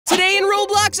Today in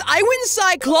Roblox, I went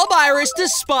inside Club Iris to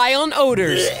spy on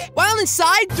odors. While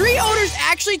inside, 3 odors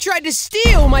actually tried to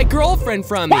steal my girlfriend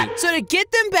from me. So to get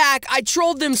them back, I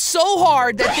trolled them so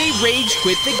hard that they rage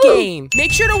quit the game.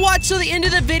 Make sure to watch till the end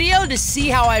of the video to see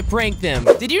how I prank them.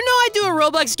 Did you know I do a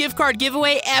Roblox gift card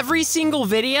giveaway every single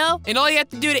video? And all you have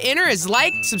to do to enter is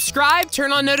like, subscribe,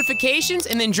 turn on notifications,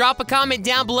 and then drop a comment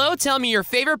down below telling me your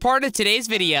favorite part of today's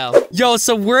video. Yo,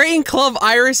 so we're in Club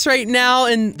Iris right now,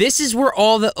 and this is where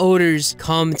all the odors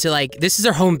come to, like, this is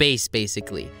their home base,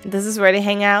 basically. This is where they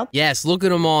hang out? Yes, look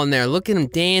at them all in there. Look at them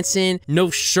dancing.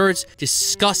 No shirts.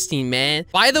 Disgusting, man.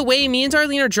 By the way, me and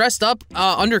Darlene are dressed up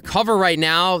undercover right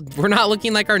now. We're not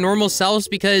looking like our normal selves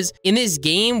because in this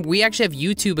game, we actually have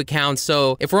YouTube accounts.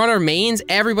 So if we're on our mains,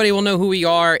 everybody will know who we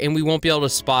are and we won't be able to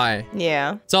spy.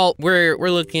 Yeah. So we're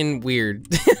looking weird.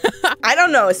 I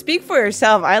don't know. Speak for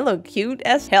yourself. I look cute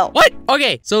as hell. What?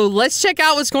 Okay, so let's check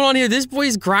out what's going on here. This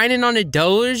boy's grinding on a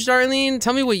Doge, Darlene.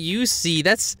 Tell me what you see.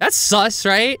 That's sus,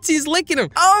 right? He's licking him.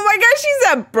 Oh my gosh, she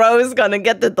said bro's gonna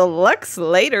get the deluxe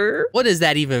later. What does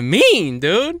that even mean,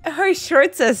 dude? Her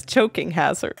shirt says choking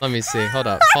hazard. Let me see. Hold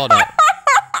up. Hold up.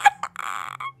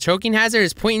 Choking hazard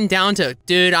is pointing down to,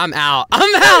 dude, I'm out.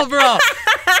 I'm out, bro.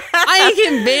 I ain't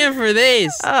getting banned for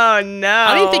this. Oh, no.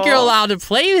 I don't even think you're allowed to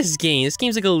play this game. This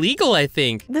game's like illegal, I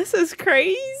think. This is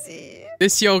crazy.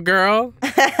 This your girl?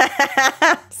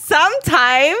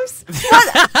 Sometimes.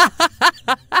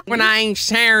 When I ain't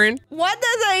sharing. What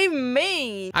does that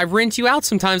mean? I rent you out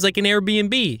sometimes like an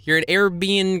Airbnb. You're an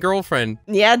Airbnb girlfriend.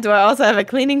 Yeah, do I also have a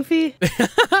cleaning fee?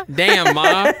 Damn,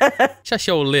 Ma. Shut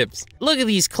your lips. Look at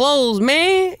these clothes,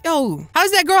 man. Yo, how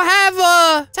does that girl have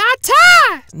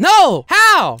tie-tie? No,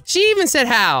 how? She even said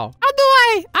how. How do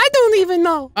I? I don't even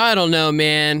know. I don't know,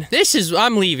 man.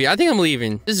 I'm leaving. I think I'm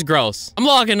leaving. This is gross. I'm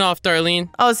logging off, Darlene.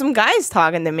 Oh, some guy's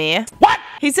talking to me. What?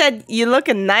 He said, you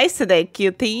looking nice today,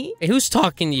 cutie. Hey, who's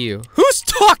talking to you? Who's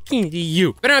talking to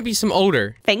you? Better not be some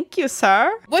odor. Thank you,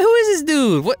 sir. Wait, who is this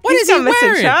dude? What He's is he wearing?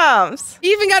 Mr. Chomps.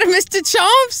 He even got a Mr.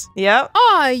 Chomps? Yep.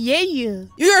 Oh, yeah.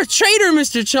 You're a traitor,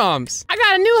 Mr. Chomps. I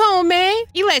got a new home, man.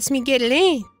 He lets me get it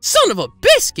in. Son of a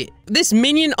biscuit! This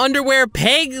minion underwear,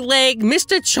 peg leg,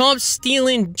 Mr. Chomp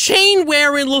stealing, chain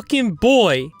wearing looking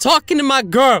boy talking to my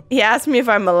girl. He asked me if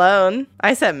I'm alone.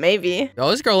 I said maybe.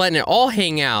 Oh, this girl letting it all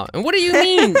hang out. And what do you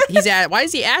mean? Why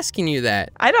is he asking you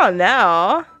that? I don't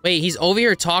know. Wait, he's over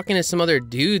here talking to some other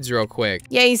dudes real quick.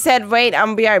 Yeah, he said, wait,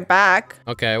 I'm be right back.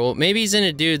 Okay, well, maybe he's in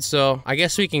a dude, so I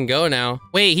guess we can go now.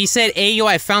 Wait, he said, hey, yo,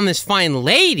 I found this fine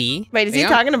lady. Wait, is he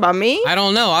talking about me? I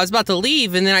don't know. I was about to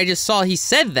leave, and then I just saw he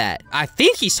said that. I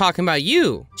think he's talking about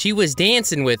you. She was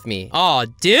dancing with me. Oh,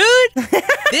 dude.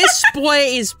 This boy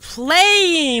is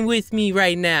playing with me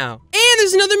right now. And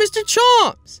there's another Mr.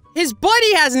 Chomps. His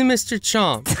buddy has a Mr.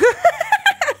 Chomp.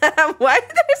 Why are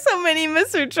there so many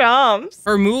Mr. Chomps?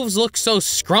 Her moves look so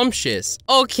scrumptious.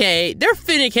 Okay, they're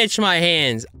finna catch my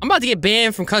hands. I'm about to get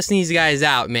banned from cussing these guys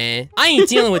out, man. I ain't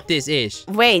dealing with this ish.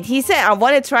 Wait, he said I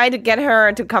want to try to get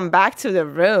her to come back to the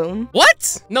room.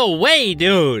 What? No way,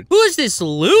 dude. Who is this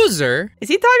loser? Is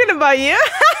he talking about you?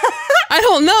 I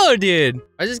don't know, dude.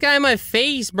 Why's this guy in my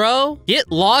face, bro?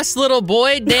 Get lost, little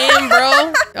boy. Damn,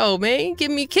 bro. Oh, man. Give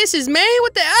me kisses, man.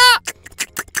 What the... Ah!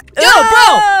 Yo,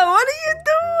 bro! What are you doing?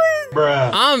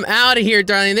 Bruh. I'm out of here,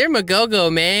 darling. They're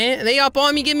Magogo, man. They up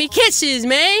on me, give me kisses,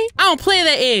 man. I don't play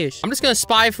that ish. I'm just gonna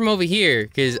spy from over here,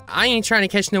 because I ain't trying to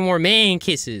catch no more man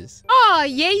kisses. Oh,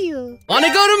 yeah.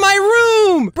 Wanna go to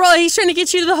my room? Bro, he's trying to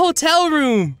get you to the hotel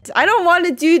room. I don't want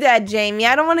to do that, Jamie.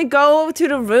 I don't want to go to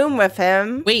the room with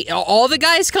him. Wait, are all the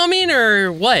guys coming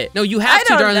or what? No, you have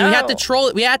to, darling. We have to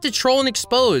troll. We have to troll and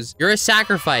expose. You're a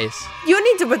sacrifice. You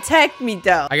need to protect me,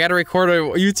 though. I gotta record a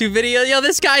YouTube video. Yo,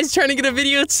 this guy's trying to get a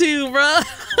video too, bro.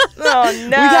 Oh, no. We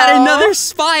got another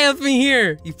spy up in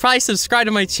here. You probably subscribe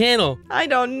to my channel. I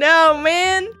don't know,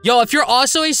 man. Yo, if you're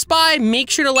also a spy, make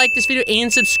sure to like this video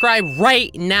and subscribe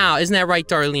right now. Isn't that right,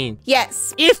 Darlene?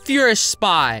 Yes. If you're a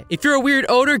spy, if you're a weird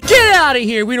odor, get out of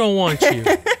here. We don't want you.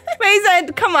 He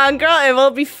said, come on, girl. It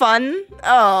will be fun.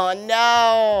 Oh,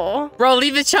 no. Bro,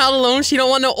 leave the child alone. She don't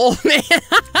want no old man.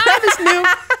 This new...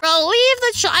 Bro, leave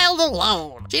the child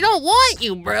alone. She don't want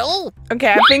you, bro.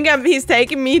 Okay, I think he's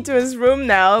taking me to his room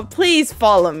now. Please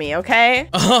follow me, okay?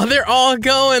 Oh, they're all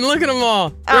going. Look at them all.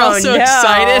 They're all so no.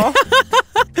 excited.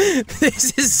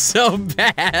 This is so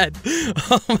bad.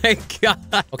 Oh my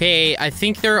god. Okay, I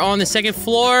think they're on the second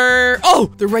floor.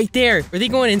 Oh, they're right there. Are they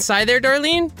going inside there,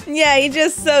 Darlene? Yeah, he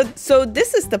just so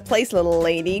this is the place, little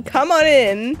lady. Come on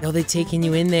in. No, they taking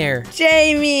you in there.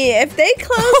 Jamie, if they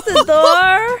close the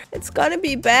door, it's gonna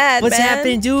be bad, What's man.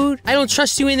 happening, dude? I don't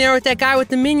trust you in there with that guy with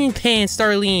the minion pants,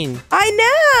 Darlene. I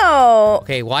know.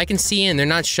 Okay, well, I can see in. They're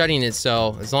not shutting it,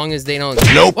 so as long as they don't...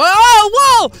 Nope.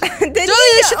 Whoa! Darlene, they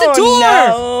shut the door!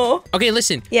 No. Okay,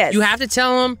 listen. Yes. You have to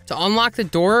tell them to unlock the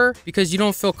door because you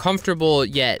don't feel comfortable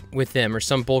yet with them or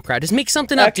some bullcrap. Just make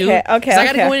something up, dude. Okay, 'Cause I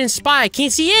gotta go in and spy. I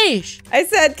can't see Ish. I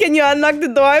said, can you unlock the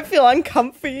door? I feel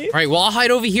uncomfy. All right, well, I'll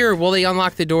hide over here while they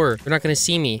unlock the door. They're not gonna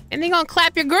see me. And they gonna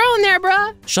clap your girl in there,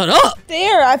 bruh. Shut up.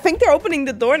 There, I think they're opening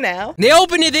the door now. They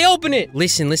open it.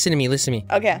 Listen to me.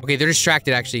 Okay. Okay, they're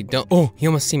distracted, actually. Don't. Oh, he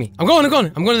almost see me. I'm going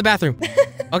to the bathroom.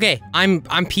 Okay,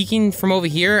 I'm peeking from over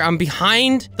here. I'm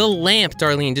behind the lamp,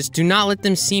 Darlene. Just do not let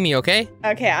them see me, okay?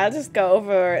 Okay, I'll just go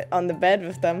over on the bed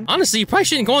with them. Honestly, you probably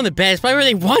shouldn't go on the bed. It's probably where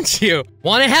they want you.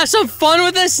 Want to have some fun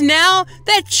with us now?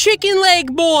 That chicken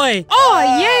leg boy.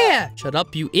 Oh, yeah. Shut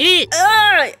up, you idiot.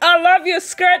 I love your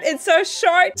skirt. It's so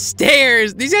short.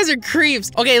 Stairs. These guys are creeps.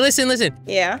 Okay, listen.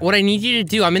 Yeah. What I need you to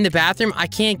do, I'm in the bathroom. I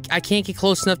can't get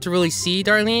close enough to really see,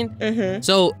 Darlene. Mm-hmm.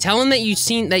 So tell them that you've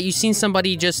seen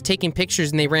somebody just taking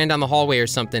pictures and they ran down the hallway or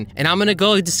something. And I'm gonna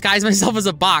go disguise myself as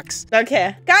a box.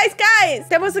 Okay. Guys,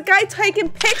 there was a guy taking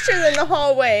pictures in the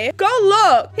hallway. Go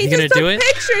look. He just took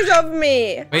pictures of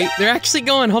me. Wait, they're actually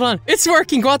going. Hold on. It's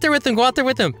working. Go out there with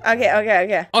them.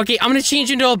 Okay. Okay, I'm gonna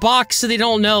change into a box so they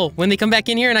don't know when they come back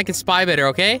in here and I can spy better,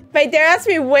 okay? Wait, they asked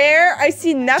me where. I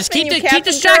see nothing. Just keep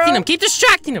distracting them. Keep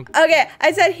distracting them. Okay,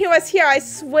 I said he was here. I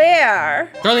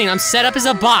swear. Darlene, I'm set up as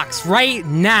a box right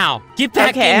now. Get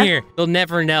back in here. They'll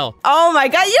never know. Oh my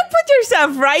god, you put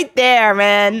yourself right there,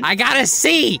 man. I gotta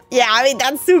see. Yeah, I mean,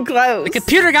 that's too close. The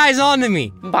computer guy's on to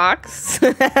me. Box.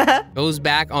 Goes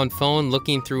back on phone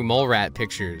looking through mole rat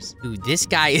pictures. Dude, this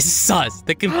guy is sus.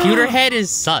 The computer head is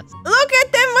sus. Look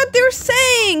at them, what they're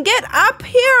saying. Get up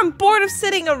here. I'm bored of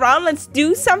sitting around. Let's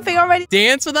do something already.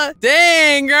 Dance with us?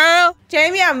 Dang, girl.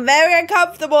 Jamie, I'm very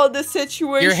uncomfortable in this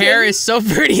situation. Your hair is so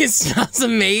pretty. It smells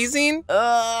amazing.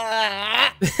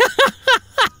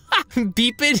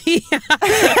 Beepity.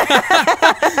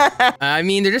 I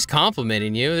mean, they're just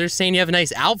complimenting you. They're saying you have a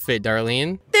nice outfit,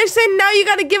 Darlene. They're saying now you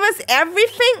gotta give us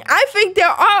everything? I think there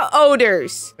are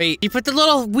odors. Wait, you put the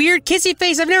little weird kissy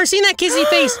face. I've never seen that kissy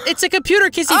face. It's a computer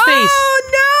kissy face. Oh,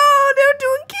 no. They're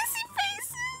doing kissy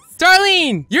faces.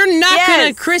 Darlene, you're not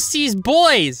gonna Christie's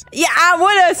boys. Yeah, I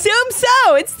would assume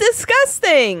so. It's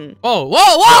disgusting. Whoa. What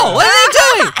are they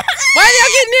doing? Why are they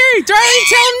getting near you? Darlene,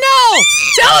 tell them no.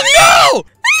 Tell them no.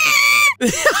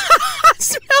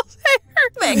 Smells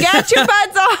hair. Get your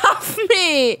butts off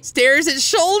me. Stares at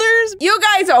shoulders. You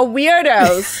guys are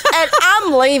weirdos, and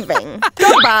I'm leaving.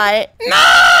 Goodbye.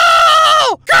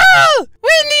 No! Girl! We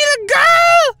need a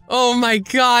girl! Oh my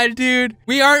god, dude.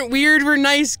 We aren't weird, we're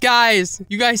nice guys.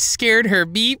 You guys scared her,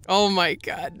 beep. Oh my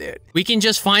god, dude. We can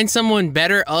just find someone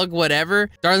better, whatever.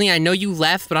 Darlene, I know you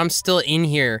left, but I'm still in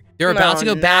here. They're about to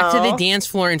go back to the dance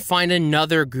floor and find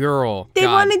another girl. They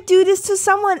want to do this to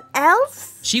someone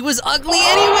else? She was ugly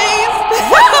anyways.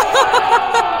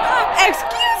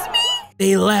 Excuse me?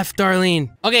 They left,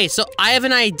 Darlene. Okay, so I have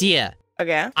an idea.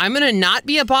 Okay. I'm gonna not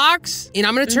be a box, and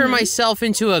I'm gonna turn myself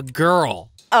into a girl.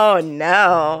 Oh,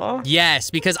 no. Yes,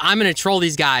 because I'm gonna troll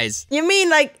these guys. You mean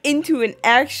like into an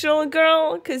actual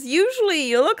girl? Because usually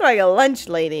you look like a lunch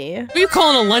lady. What are you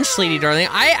calling a lunch lady, darling?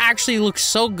 I actually look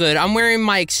so good. I'm wearing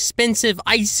my expensive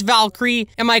Ice Valkyrie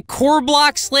and my core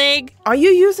blocks leg. Are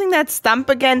you using that stump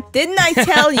again? Didn't I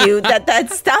tell you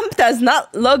that stump does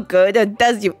not look good or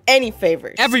does you any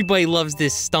favors? Everybody loves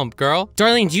this stump, girl.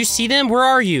 Darlene, do you see them? Where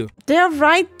are you? They're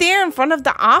right there in front of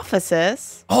the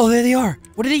offices. Oh, there they are.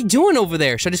 What are they doing over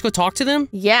there? Should I just go talk to them?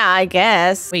 Yeah, I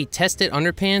guess. Wait, tested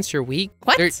underpants are weak?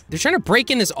 What? They're trying to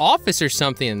break in this office or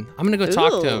something. I'm gonna go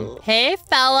talk to them. Hey,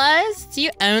 fellas. Do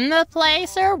you own the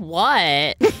place or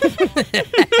what?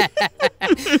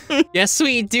 Yeah,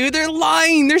 sweet dude. They're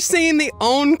lying. They're saying they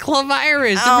own Club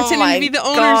Iris. They're pretending to be the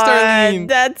owners, Darlene.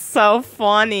 That's so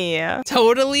funny.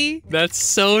 Totally. That's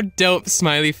so dope.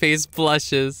 Smiley face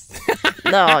blushes.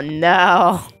 Oh,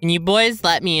 no. Can you boys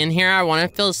let me in here? I want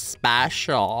to feel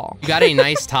special. You got a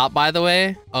nice top, by the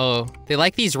way? Oh, they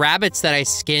like these rabbits that I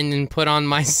skinned and put on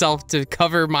myself to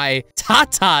cover my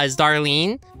tatas,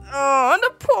 Darlene. Oh,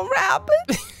 the poor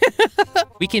rabbit.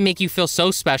 We can make you feel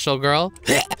so special, girl.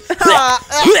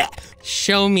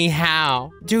 Show me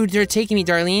how. Dude, they're taking me,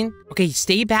 Darlene. Okay,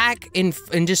 stay back and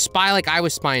just spy like I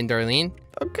was spying, Darlene.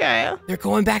 Okay. They're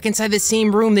going back inside the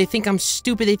same room. They think I'm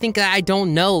stupid. They think I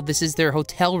don't know this is their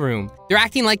hotel room. They're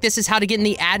acting like this is how to get in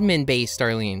the admin base,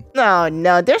 Darlene. Oh,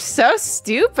 no. They're so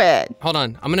stupid. Hold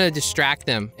on. I'm going to distract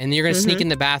them, and you're going to sneak in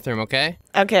the bathroom, okay?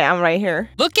 Okay, I'm right here.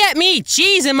 Look at me.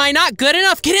 Jeez, am I not good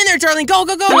enough? Get in there, Darlene. Go,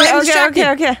 go, go.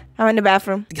 Okay. I'm in the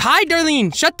bathroom. Hi,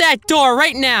 Darlene. Shut that door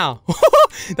right now.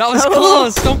 That was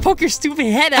close. Don't poke your stupid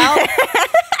head out.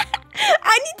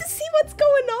 I need to see what's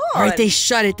going on. All right, they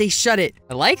shut it. They shut it.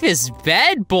 I like this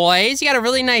bed, boys. You got a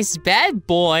really nice bed,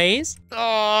 boys.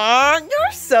 Aw,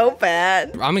 you're so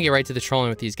bad. I'm gonna get right to the trolling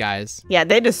with these guys. Yeah,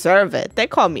 they deserve it. They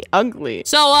call me ugly.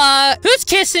 So, who's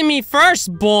kissing me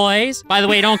first, boys? By the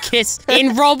way, don't kiss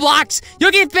in Roblox.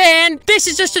 You'll get banned. This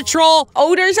is just a troll.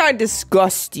 Odors are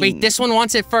disgusting. Wait, this one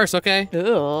wants it first, okay?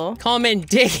 Ew. Come and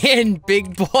dig in,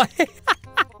 big boy.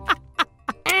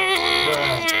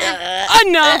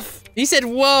 Enough. He said,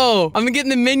 whoa. I'm getting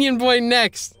the minion boy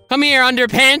next. Come here,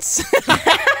 underpants.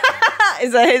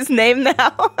 Is that his name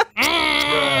now?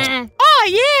 Oh,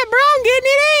 yeah, bro, I'm getting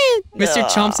it in. Mr.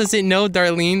 Chomps doesn't know,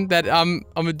 Darlene, that I'm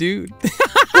a dude.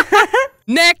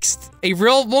 Next, a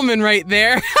real woman right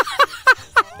there.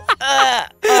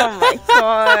 Oh my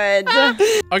god.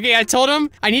 Okay, I told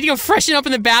him I need to go freshen up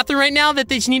in the bathroom right now, that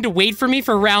they just need to wait for me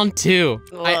for round 2.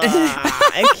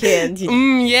 I can't.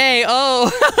 Yay,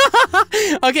 oh.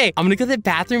 Okay, I'm gonna go to the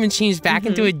bathroom and change back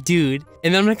into a dude.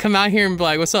 And then I'm gonna come out here and be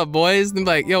like, what's up, boys? And be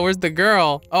like, yo, where's the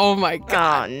girl? Oh my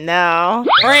god. Oh no.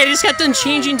 All right, I just got done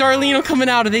changing, Darlene. I'm coming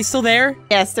out. Are they still there?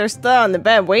 Yes, they're still on the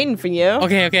bed waiting for you.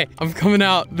 Okay. I'm coming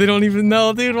out. They don't even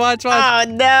know, dude. Watch. Oh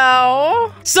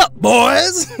no. Sup,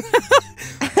 boys?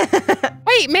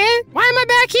 Wait, man. Why am I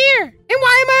back here? And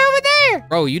why am I over there?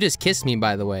 Bro, you just kissed me,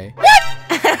 by the way. What?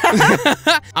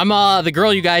 I'm the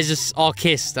girl you guys just all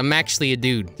kissed. I'm actually a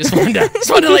dude. Just wanted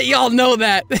to let y'all know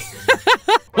that.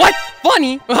 What?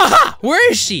 Funny?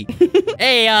 Where is she?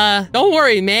 Hey, don't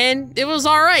worry, man. It was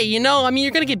all right, you know? I mean,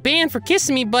 you're gonna get banned for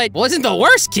kissing me, but it wasn't the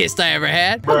worst kiss I ever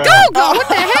had. Go! What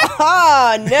the heck?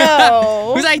 Oh,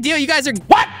 no. Whose idea? You guys are...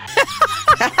 What?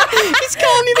 He's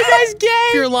calling me the guy's gay.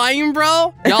 You're lying,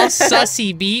 bro. Y'all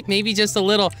sussy beat. Maybe just a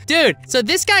little. Dude, so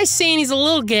this guy's saying he's a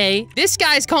little gay. This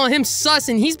guy's calling him sus,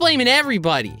 and he's blaming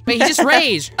everybody. Wait, he just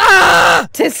raged. Ah!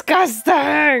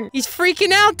 Disgusting. He's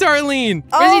freaking out, Darlene.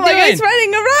 What is he doing? God, he's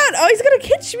running around. Oh, he's gonna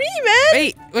catch me, man.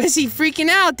 Wait, what is he freaking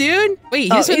out, dude?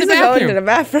 Wait, he's in the bathroom. Going to the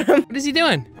bathroom. What is he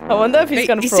doing? I wonder if he's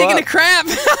gonna He's taking a crap.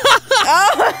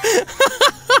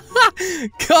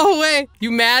 Go away.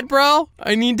 You mad, bro?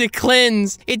 I need to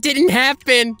cleanse. It didn't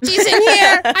happen. She's in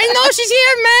here. I know she's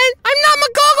here, man. I'm not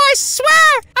Magogo, I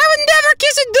swear. I would never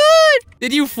kiss a dude.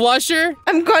 Did you flush her?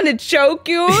 I'm gonna choke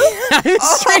you. I'm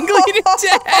strangling you to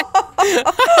death.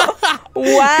 Wow.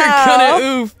 You're gonna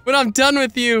oof when I'm done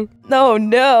with you. No,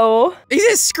 no. He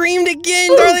just screamed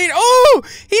again, Darlene. Oh,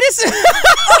 he just...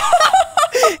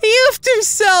 He oofed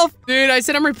himself. Dude, I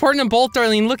said I'm reporting them both,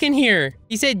 Darlene. Look in here.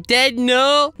 He said dead,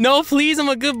 no. No, please, I'm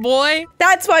a good boy.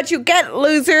 That's what you get,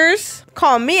 losers.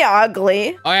 Call me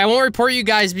ugly. All right, I won't report you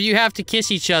guys, but you have to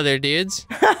kiss each other, dudes.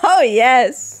 Oh,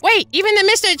 yes. Wait, even the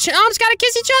Mr. Chomps gotta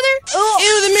kiss each other? Ugh.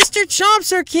 Ew, the Mr.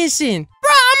 Chomps are kissing.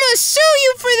 Bro, I'm gonna sue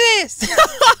you for this.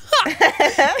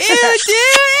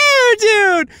 Ew,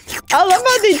 dude. I love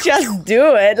how they just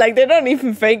do it. Like, they don't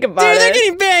even think about it. Dude, they're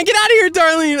getting banned. Get out of here,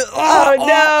 Darlene. Oh,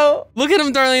 no. Look at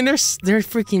them, Darlene. They're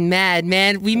freaking mad,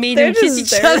 man. We made them kiss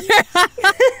each other.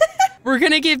 We're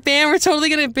gonna get banned. We're totally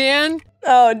gonna ban.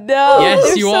 Oh, no.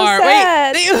 Yes, you so are.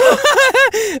 Sad.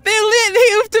 Wait, they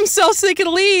oofed themselves so they could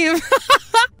leave.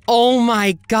 Oh,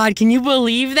 my God. Can you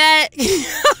believe that?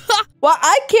 Well,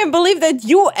 I can't believe that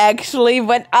you actually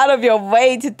went out of your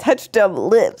way to touch them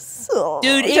lips.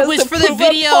 Dude, it was for the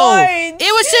video. It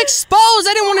was to expose.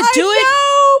 I didn't want to do it. I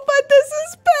know, but this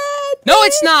is bad. No,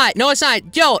 it's not. No, it's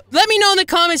not. Yo, let me know in the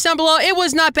comments down below. It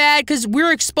was not bad because we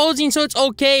were exposing, so it's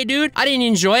okay, dude. I didn't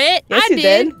enjoy it. Yes, I you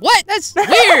did. What? That's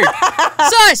weird.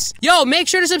 Sus. Yo, make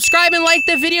sure to subscribe and like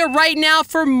the video right now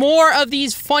for more of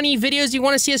these funny videos. You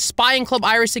want to see us spy in Club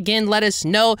Iris again, let us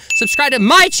know. Subscribe to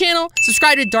my channel.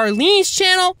 Subscribe to Darlene's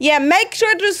channel. Yeah, make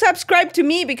sure to subscribe to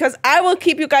me because I will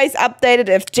keep you guys updated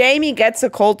if Jamie gets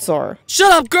a cold sore.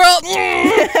 Shut up, girl.